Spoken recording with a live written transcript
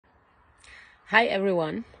Hi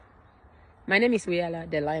everyone, my name is Wiyaala,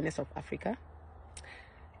 the Lioness of Africa.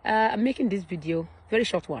 I'm making this video, very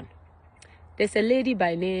short one. There's a lady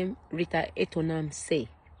by name Rita Etonam Say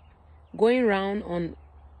going around on,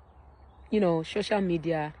 social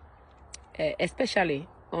media, especially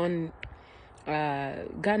on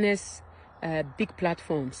Ghana's big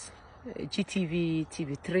platforms, GTV,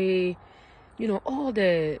 TV3, all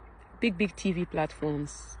the big TV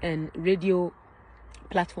platforms and radio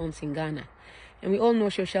platforms in Ghana. And we all know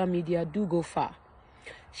social media do go far.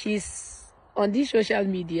 She's on these social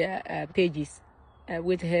media pages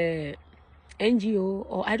with her NGO,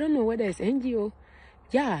 or I don't know whether it's NGO.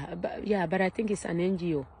 But I think it's an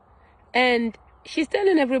NGO. And she's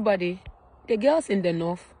telling everybody, the girls in the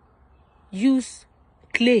north use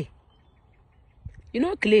clay. You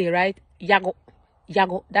know clay, right? Yago,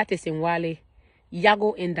 that is in Wale.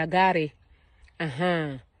 Yago in Dagare.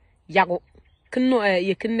 Yago. Kno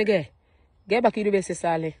ye kinnege. Geba kiru se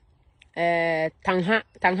sale.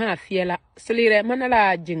 Tangha fiela. Solire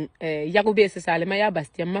manala jing yago be se sale maya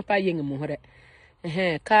bastia mapa yeng muhore.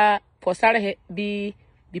 Ka posare he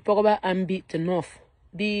bi pogoba ambi to north.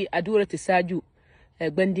 Bi adure to saju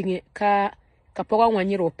gbendinge ka poga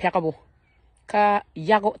wanyiro pekabo. Ka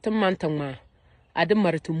yago to mantangma.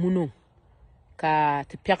 Ademar to muno. Ka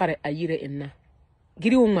te pekare ayire inna.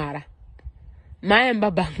 Giri umara. Maya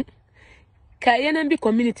mbabang. Ka yena bi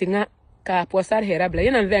community nga ka posar herabla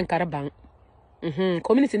yena ven karabang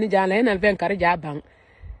community ni jala yena ven karja bang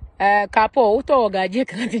ka po uto ga je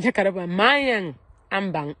kan ti karaba mayang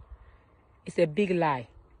ambang. It's a big lie.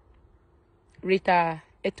 Rita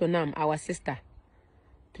Etonam, our sister,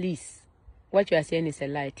 please, what you are saying is a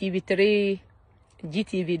lie. TV3,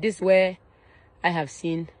 GTV, this is where I have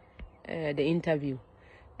seen the interview,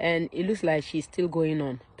 and it looks like she's still going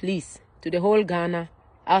on. Please, to the whole Ghana,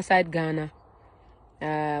 outside Ghana,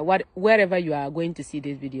 wherever you are going to see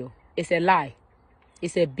this video, it's a lie.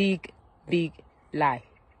 It's a big lie.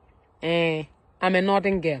 I'm a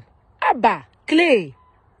northern girl. Abba, clay.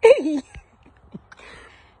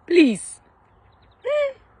 Please.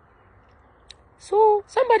 So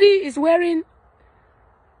somebody is wearing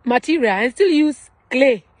material and still use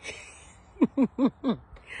clay.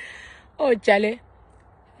 Oh, Charlie,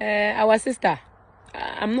 our sister,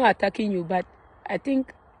 I'm not attacking you, but I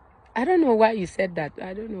don't know why you said that.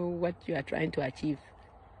 I don't know what you are trying to achieve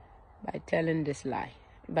by telling this lie.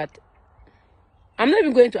 But I'm not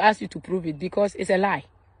even going to ask you to prove it because it's a lie.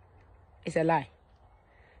 It's a lie.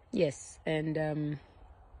 Yes, and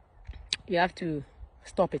you have to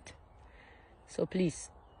stop it. So please,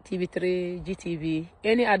 TV3, GTV,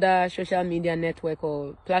 any other social media network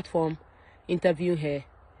or platform interview her,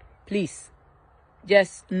 please,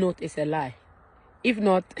 just note it's a lie. If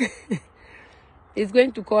not, it's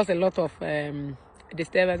going to cause a lot of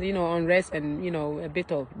disturbance, unrest, and a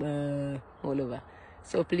bit of all over.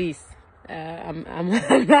 So please, I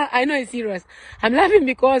know it's serious. I'm laughing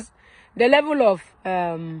because the level of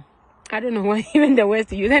I don't know what even the words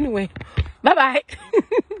to use. Anyway, bye bye.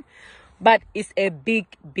 But it's a big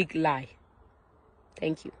lie.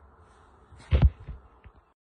 Thank you.